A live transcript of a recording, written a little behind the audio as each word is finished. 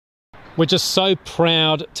We're just so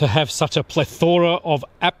proud to have such a plethora of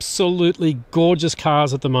absolutely gorgeous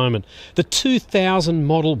cars at the moment. The 2000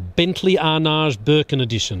 model Bentley Arnage Birkin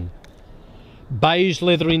Edition. Beige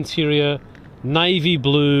leather interior, navy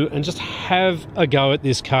blue, and just have a go at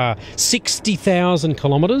this car. 60,000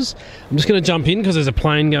 kilometres. I'm just going to jump in because there's a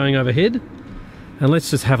plane going overhead. And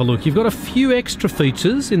let's just have a look. You've got a few extra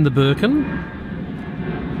features in the Birkin.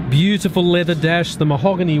 Beautiful leather dash. The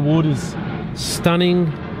mahogany wood is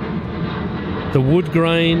stunning. The wood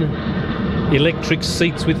grain, electric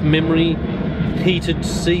seats with memory, heated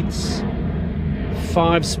seats,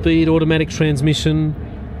 5-speed automatic transmission,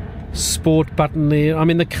 sport button there. I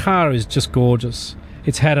mean, the car is just gorgeous.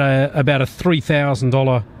 It's had about a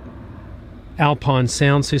 $3,000 Alpine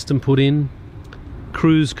sound system put in,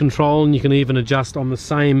 cruise control, and you can even adjust on the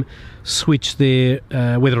same switch there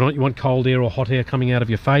whether or not you want cold air or hot air coming out of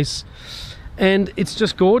your face. And it's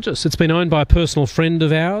just gorgeous. It's been owned by a personal friend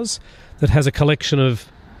of ours that has a collection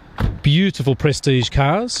of beautiful prestige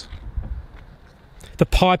cars. The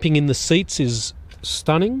piping in the seats is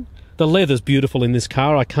stunning. The leather's beautiful in this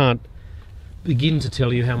car. I can't begin to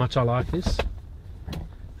tell you how much I like this.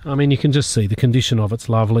 I mean, you can just see the condition of it's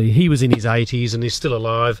lovely. He was in his 80s and he's still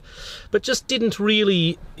alive, but just didn't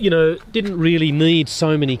really, didn't really need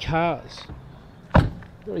so many cars.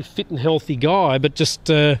 Very fit and healthy guy, but just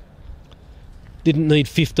didn't need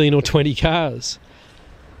 15 or 20 cars.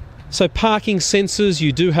 So parking sensors,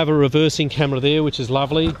 you do have a reversing camera there, which is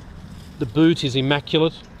lovely. The boot is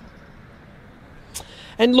immaculate.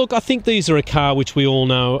 And look, I think these are a car which we all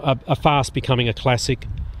know are fast becoming a classic.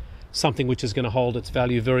 Something which is going to hold its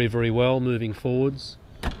value very, very well moving forwards.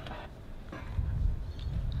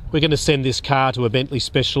 We're going to send this car to a Bentley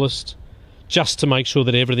specialist just to make sure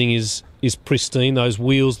that everything is pristine. Those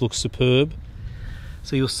wheels look superb.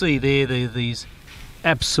 So you'll see there these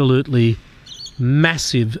absolutely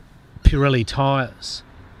massive Pirelli tyres,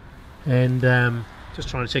 and just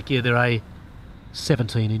trying to check, yeah, they're a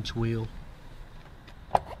 17-inch wheel.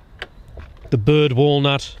 The bird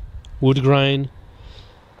walnut wood grain.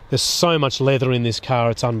 There's so much leather in this car,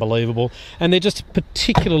 it's unbelievable, and they're just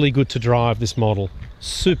particularly good to drive, this model.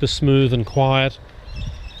 Super smooth and quiet.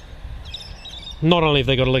 Not only have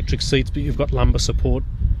they got electric seats, but you've got lumbar support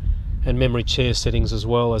and memory chair settings as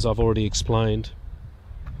well, as I've already explained.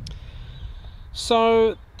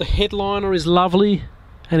 So the headliner is lovely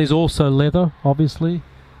and is also leather, obviously.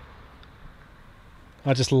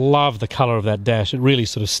 I just love the colour of that dash. It really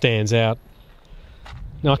sort of stands out.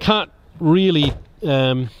 Now, I can't really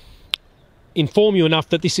inform you enough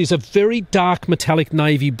that this is a very dark metallic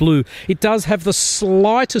navy blue. It does have the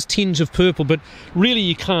slightest tinge of purple, but really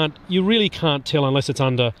you really can't tell unless it's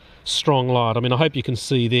under strong light. I mean, I hope you can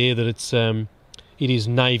see there that it is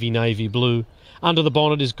navy blue. Under the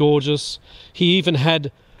bonnet is gorgeous. He even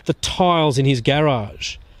had the tiles in his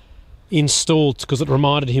garage installed because it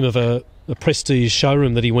reminded him of a prestige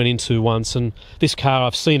showroom that he went into once. And this car,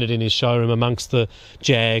 I've seen it in his showroom amongst the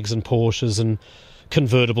Jags and Porsches and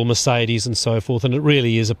convertible Mercedes and so forth. And it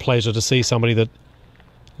really is a pleasure to see somebody that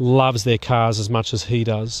loves their cars as much as he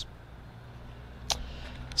does.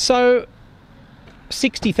 So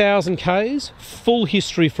 60,000 Ks, full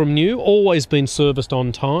history from new, always been serviced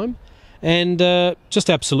on time. And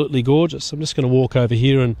just absolutely gorgeous. I'm just going to walk over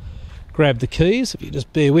here and grab the keys, if you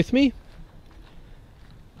just bear with me.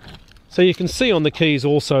 So you can see on the keys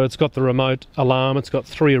also it's got the remote alarm. It's got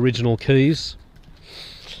 3 original keys.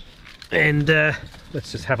 And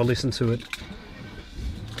let's just have a listen to it.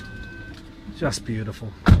 Just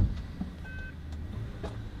beautiful.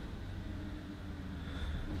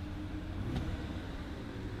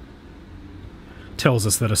 Tells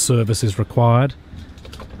us that a service is required,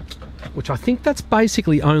 which I think that's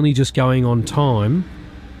basically only just going on time.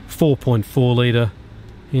 4.4 litre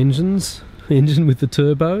engine with the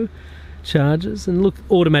turbo chargers, and look,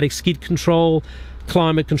 automatic skid control,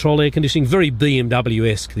 climate control, air conditioning, very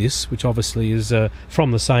BMW-esque this, which obviously is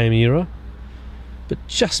from the same era, but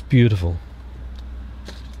just beautiful.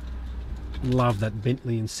 Love that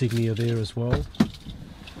Bentley insignia there as well.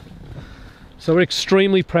 So we're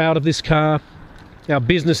extremely proud of this car. Our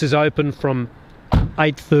business is open from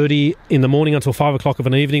 8:30 in the morning until 5 o'clock of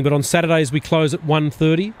an evening, but on Saturdays we close at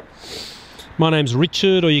 1:30. My name's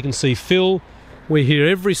Richard, or you can see Phil. We're here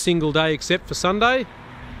every single day except for Sunday.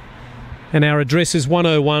 And our address is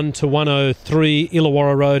 101 to 103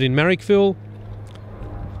 Illawarra Road in Marrickville.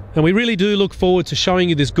 And we really do look forward to showing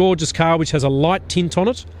you this gorgeous car which has a light tint on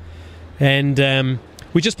it. And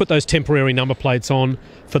we just put those temporary number plates on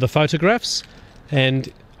for the photographs.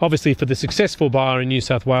 And obviously for the successful buyer in New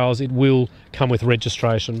South Wales, it will come with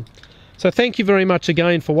registration. So thank you very much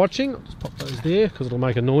again for watching. I'll just pop those there because it'll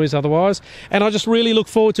make a noise otherwise. And I just really look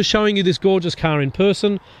forward to showing you this gorgeous car in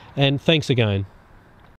person. And thanks again.